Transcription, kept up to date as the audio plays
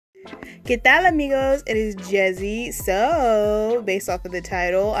¿Qué tal, amigos? It is Jezzy. So, based off of the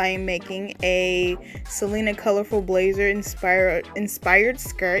title, I am making a Selena colorful blazer inspired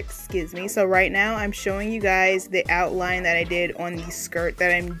skirt, excuse me. So right now I'm showing you guys the outline that I did on the skirt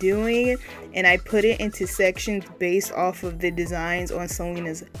that I'm doing, and I put it into sections based off of the designs on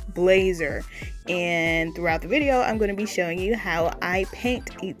Selena's blazer. And throughout the video, I'm going to be showing you how I paint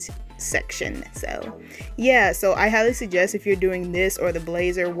each section. So yeah, so I highly suggest if you're doing this or the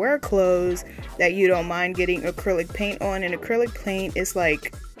blazer, wear clothes that you don't mind getting acrylic paint on. And acrylic paint is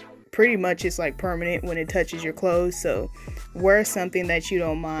like pretty much it's like permanent when it touches your clothes, so wear something that you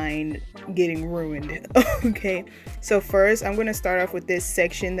don't mind getting ruined. Okay, so first I'm going to start off with this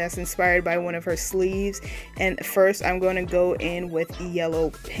section that's inspired by one of her sleeves, and first I'm going to go in with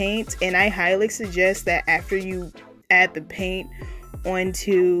yellow paint. And I highly suggest that after you add the paint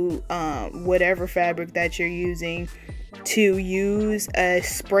onto whatever fabric that you're using, to use a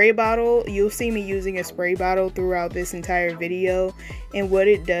spray bottle. You'll see me using a spray bottle throughout this entire video, and what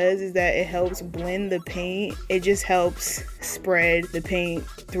it does is that it helps blend the paint. It just helps spread the paint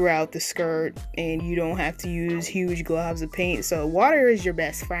throughout the skirt, and you don't have to use huge globs of paint. So water is your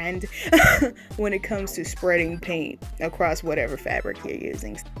best friend when it comes to spreading paint across whatever fabric you're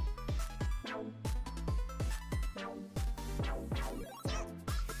using.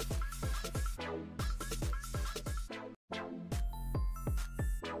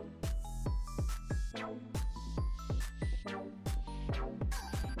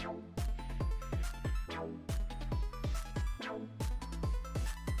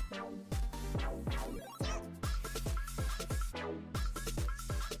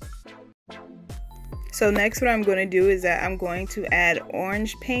 So next what I'm going to do is that I'm going to add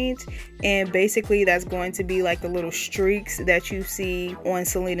orange paint, and basically that's going to be like the little streaks that you see on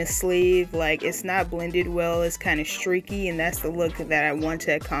Selena's sleeve. Like, it's not blended well, it's kind of streaky, and that's the look that I want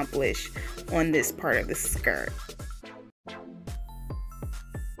to accomplish on this part of the skirt.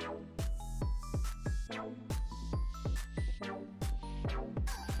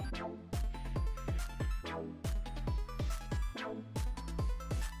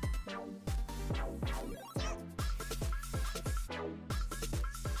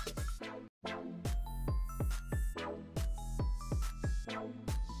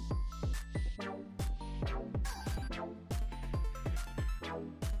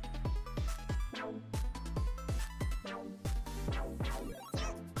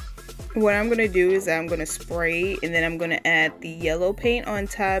 What I'm going to do is I'm going to spray, and then I'm going to add the yellow paint on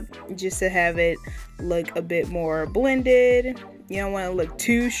top just to have it look a bit more blended. You don't want to look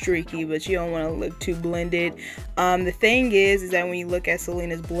too streaky, but you don't want to look too blended. The thing is that when you look at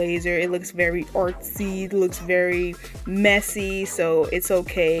Selena's blazer, it looks very artsy, it looks very messy, so it's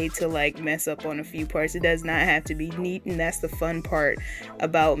okay to like mess up on a few parts. It does not have to be neat, and that's the fun part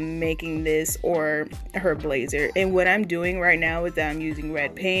about making this or her blazer. And what I'm doing right now is that I'm using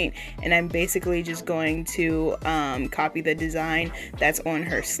red paint, and I'm basically just going to copy the design that's on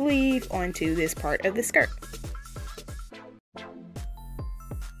her sleeve onto this part of the skirt.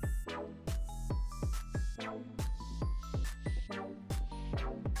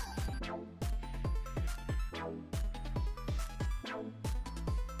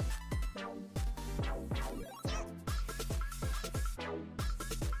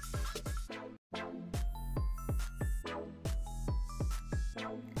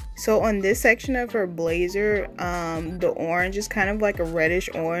 So on this section of her blazer, the orange is kind of like a reddish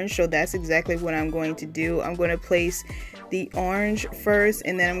orange, so that's exactly what I'm going to do. I'm going to place the orange first,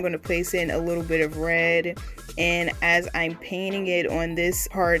 and then I'm going to place in a little bit of red. And as I'm painting it on this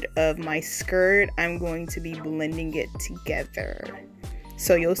part of my skirt, I'm going to be blending it together.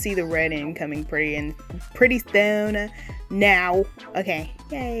 So you'll see the red in coming pretty soon now. Okay,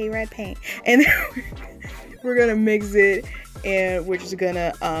 yay, red paint. And then we're gonna mix it, and we're just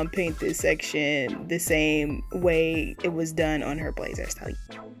gonna paint this section the same way it was done on her blazer. So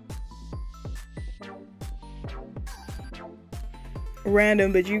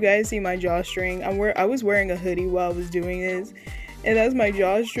random, but you guys see my drawstring. I was wearing a hoodie while I was doing this, and that's my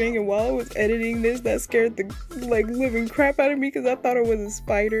drawstring. And while I was editing this, that scared the like living crap out of me because I thought it was a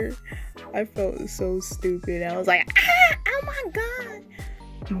spider. I felt so stupid. I was like, ah, oh my god.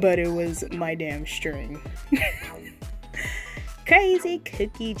 But it was my damn string. Crazy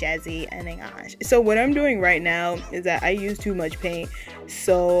cookie Jezzy, oh my gosh. So what I'm doing right now is that I use too much paint,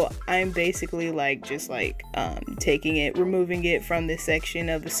 so I'm basically like just like taking it, removing it from this section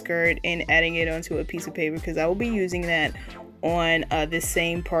of the skirt and adding it onto a piece of paper, because I will be using that on the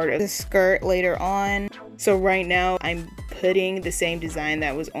same part of the skirt later on. So right now I'm putting the same design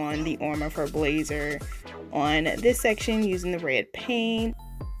that was on the arm of her blazer on this section using the red paint.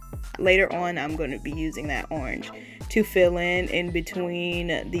 Later on, I'm going to be using that orange to fill in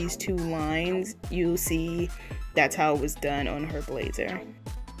between these two lines. You'll see that's how it was done on her blazer.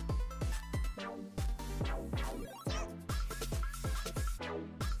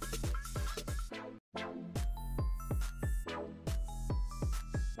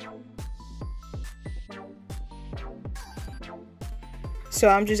 So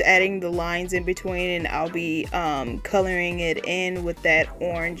I'm just adding the lines in between, and I'll be coloring it in with that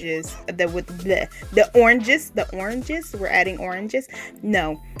oranges, the oranges. We're adding oranges.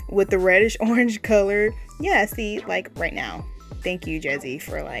 No, with the reddish orange color. Yeah, see, like right now. Thank you, Jezzy,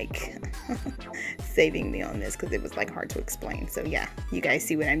 for like saving me on this, because it was like hard to explain. So yeah, you guys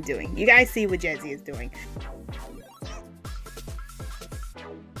see what I'm doing. You guys see what Jezzy is doing.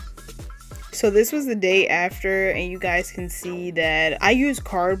 So this was the day after, and you guys can see that I use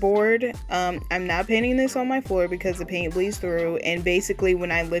cardboard. I'm not painting this on my floor because the paint bleeds through, and basically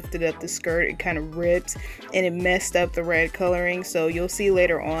when I lifted up the skirt, it kind of ripped and it messed up the red coloring. So you'll see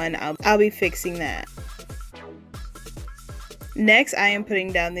later on, I'll be fixing that. Next, I am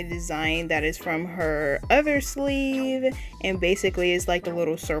putting down the design that is from her other sleeve, and basically it's like the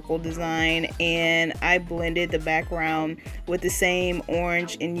little circle design, and I blended the background with the same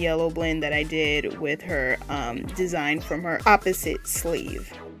orange and yellow blend that I did with her design from her opposite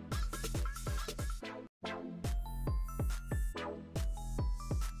sleeve.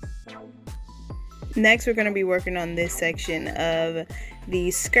 Next, we're going to be working on this section of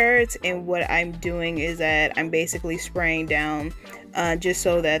the skirts, and what I'm doing is that I'm basically spraying down just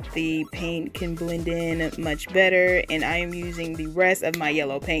so that the paint can blend in much better, and I am using the rest of my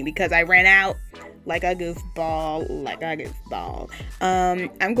yellow paint because I ran out like a goofball.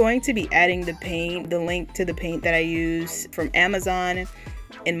 I'm going to be adding the link to the paint that I use from Amazon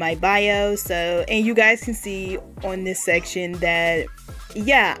in my bio, so, and you guys can see on this section that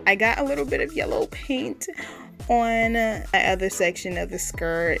yeah, I got a little bit of yellow paint on my other section of the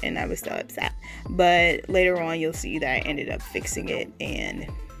skirt, and I was so upset. But later on, you'll see that I ended up fixing it, and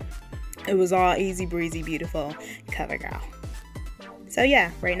it was all easy breezy, beautiful cover girl. So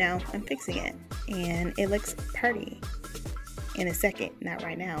yeah, right now I'm fixing it, and it looks pretty. In a second, not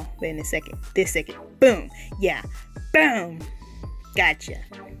right now, but in a second, this second, boom, yeah, boom, gotcha.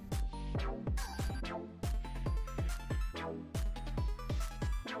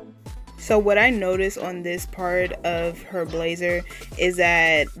 So what I noticed on this part of her blazer is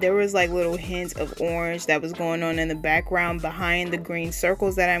that there was like little hints of orange that was going on in the background behind the green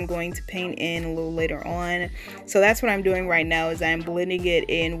circles that I'm going to paint in a little later on. So that's what I'm doing right now, is I'm blending it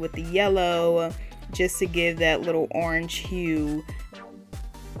in with the yellow just to give that little orange hue.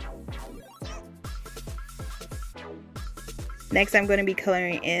 Next, I'm going to be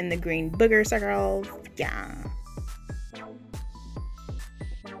coloring in the green booger circles. Yeah.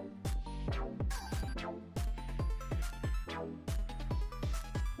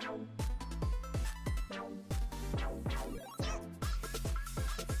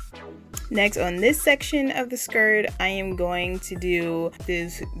 Next, on this section of the skirt, I am going to do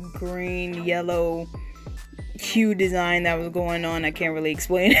this green yellow hue design that was going on. I can't really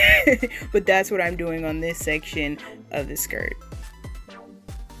explain it, but that's what I'm doing on this section of the skirt.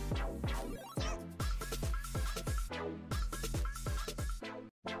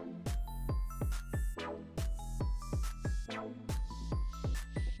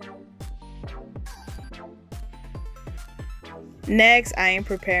 Next, I am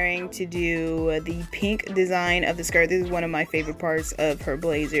preparing to do the pink design of the skirt. This is one of my favorite parts of her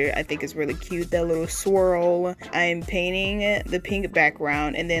blazer. I think it's really cute, that little swirl. I'm painting the pink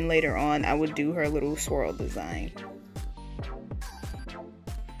background, and then later on I would do her little swirl design.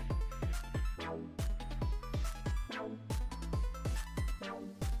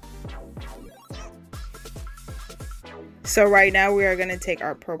 So right now we are going to take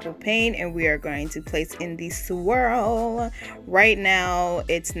our purple paint and we are going to place in the swirl. Right now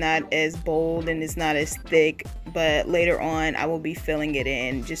it's not as bold and it's not as thick, but later on I will be filling it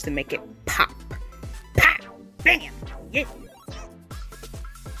in just to make it pop. Pop! Bam! Yeah!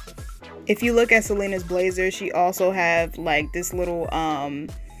 If you look at Selena's blazer, she also have like this little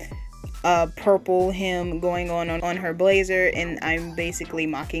purple hem going on her blazer, and I'm basically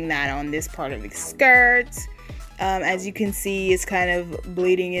mocking that on this part of the skirt. As you can see, it's kind of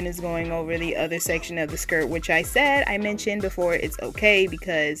bleeding and is going over the other section of the skirt, which I mentioned before, it's okay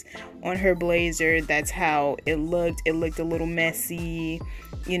because on her blazer, that's how it looked. It looked a little messy.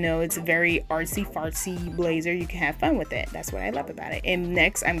 You know, it's a very artsy fartsy blazer. You can have fun with it. That's what I love about it. And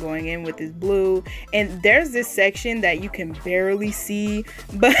next, I'm going in with this blue. And there's this section that you can barely see,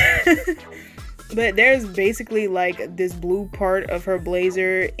 but But there's basically like this blue part of her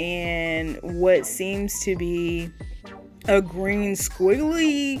blazer and what seems to be a green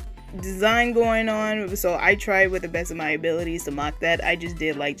squiggly design going on. So I tried with the best of my abilities to mock that. I just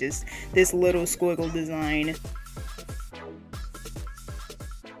did like just this little squiggle design.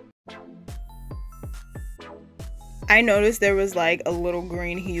 I noticed there was like a little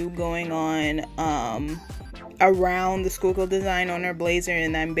green hue going on around the squiggle design on her blazer,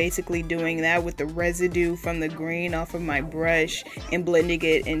 and I'm basically doing that with the residue from the green off of my brush and blending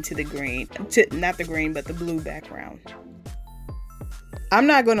it into the green, not the green, but the blue background. I'm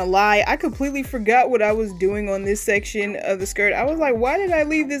not gonna lie, I completely forgot what I was doing on this section of the skirt. I was like, why did I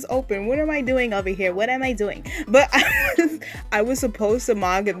leave this open? What am I doing over here? What am I doing? But I was supposed to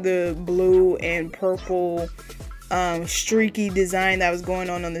mock the blue and purple streaky design that was going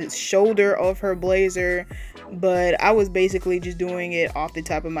on the shoulder of her blazer, but I was basically just doing it off the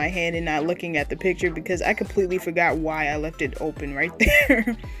top of my head and not looking at the picture because I completely forgot why I left it open right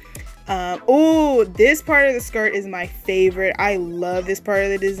there. Oh, this part of the skirt is my favorite. I love this part of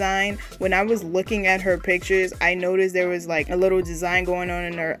the design. When I was looking at her pictures, I noticed there was like a little design going on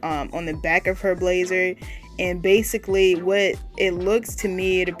in her on the back of her blazer. And basically what it looks to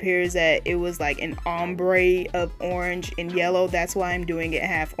me, it appears that it was like an ombre of orange and yellow. That's why I'm doing it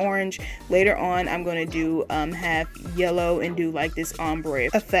half orange. Later on, I'm going to do half yellow and do like this ombre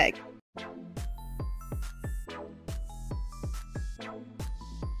effect.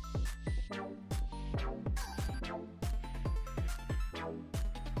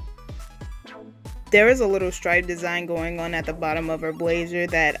 There is a little stripe design going on at the bottom of her blazer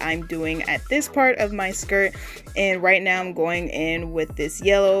that I'm doing at this part of my skirt, and right now I'm going in with this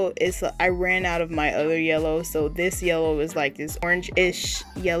yellow. I ran out of my other yellow, so this yellow is like this orange-ish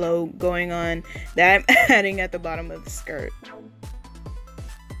yellow going on that I'm adding at the bottom of the skirt.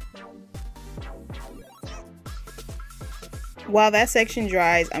 While that section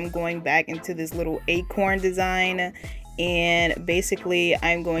dries, I'm going back into this little acorn design. And basically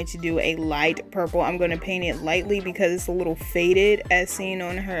I'm going to do a light purple. I'm going to paint it lightly because it's a little faded as seen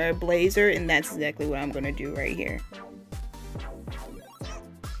on her blazer, and that's exactly what I'm going to do right here.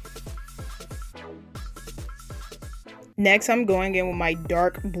 Next, I'm going in with my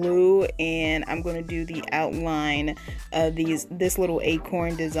dark blue and I'm going to do the outline of this little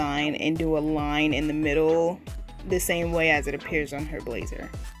acorn design and do a line in the middle the same way as it appears on her blazer.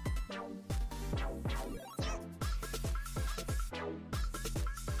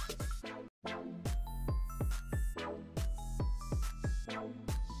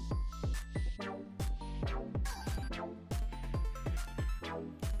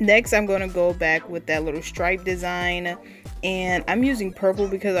 Next, I'm going to go back with that little stripe design, and I'm using purple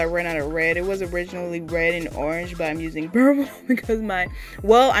because I ran out of red. It was originally red and orange, but I'm using purple because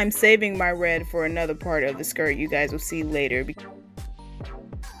I'm saving my red for another part of the skirt you guys will see later.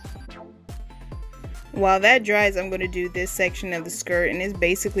 While that dries, I'm going to do this section of the skirt, and it's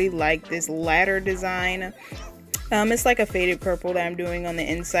basically like this ladder design. It's like a faded purple that I'm doing on the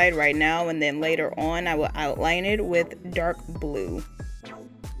inside right now, and then later on I will outline it with dark blue.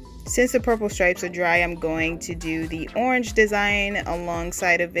 Since the purple stripes are dry, I'm going to do the orange design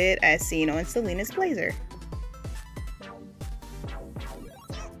alongside of it as seen on Selena's blazer.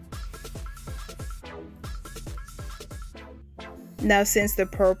 Now since the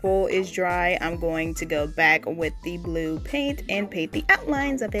purple is dry, I'm going to go back with the blue paint and paint the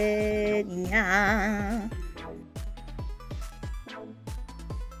outlines of it. Yeah.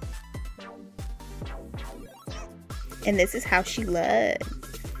 And this is how she looks.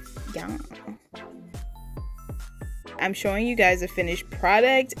 Yeah. I'm showing you guys a finished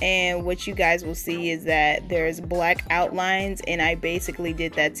product, and what you guys will see is that there's black outlines, and I basically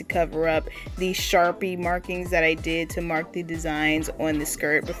did that to cover up the Sharpie markings that I did to mark the designs on the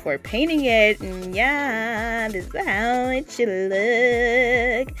skirt before painting it. And yeah, this is how it should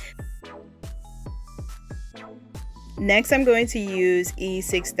look. Next, I'm going to use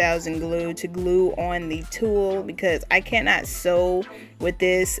E6000 glue to glue on the tulle because I cannot sew with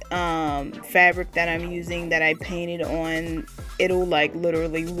this fabric that I'm using that I painted on. It'll like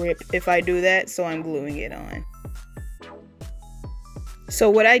literally rip if I do that, so I'm gluing it on. So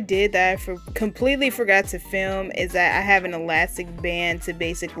what I did that I completely forgot to film is that I have an elastic band to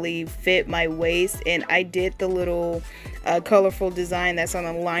basically fit my waist, and I did the little colorful design that's on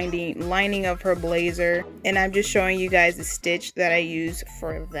the lining of her blazer, and I'm just showing you guys the stitch that I use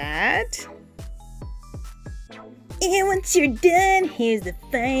for that. And once you're done, here's the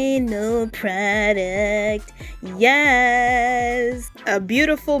final product. Yes! A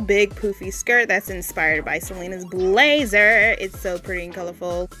beautiful big poofy skirt that's inspired by Selena's blazer. It's so pretty and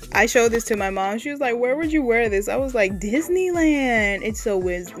colorful. I showed this to my mom. She was like, where would you wear this? I was like, Disneyland. It's so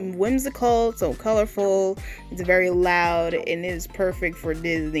whimsical, so colorful. It's very loud and it is perfect for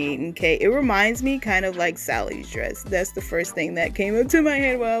Disney. Okay, it reminds me kind of like Sally's dress. That's the first thing that came up to my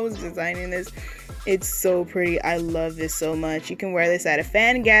head while I was designing this. It's so pretty. I love this so much. You can wear this at a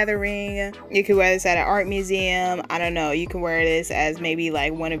fan gathering. You can wear this at an art museum. I don't know. You can wear this as maybe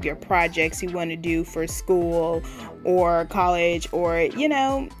like one of your projects you want to do for school or college or, you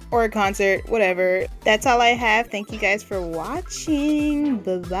know, or a concert, whatever. That's all I have. Thank you guys for watching.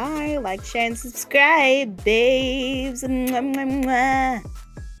 Bye-bye. Like, share, and subscribe, babes. Mwah, mwah, mwah.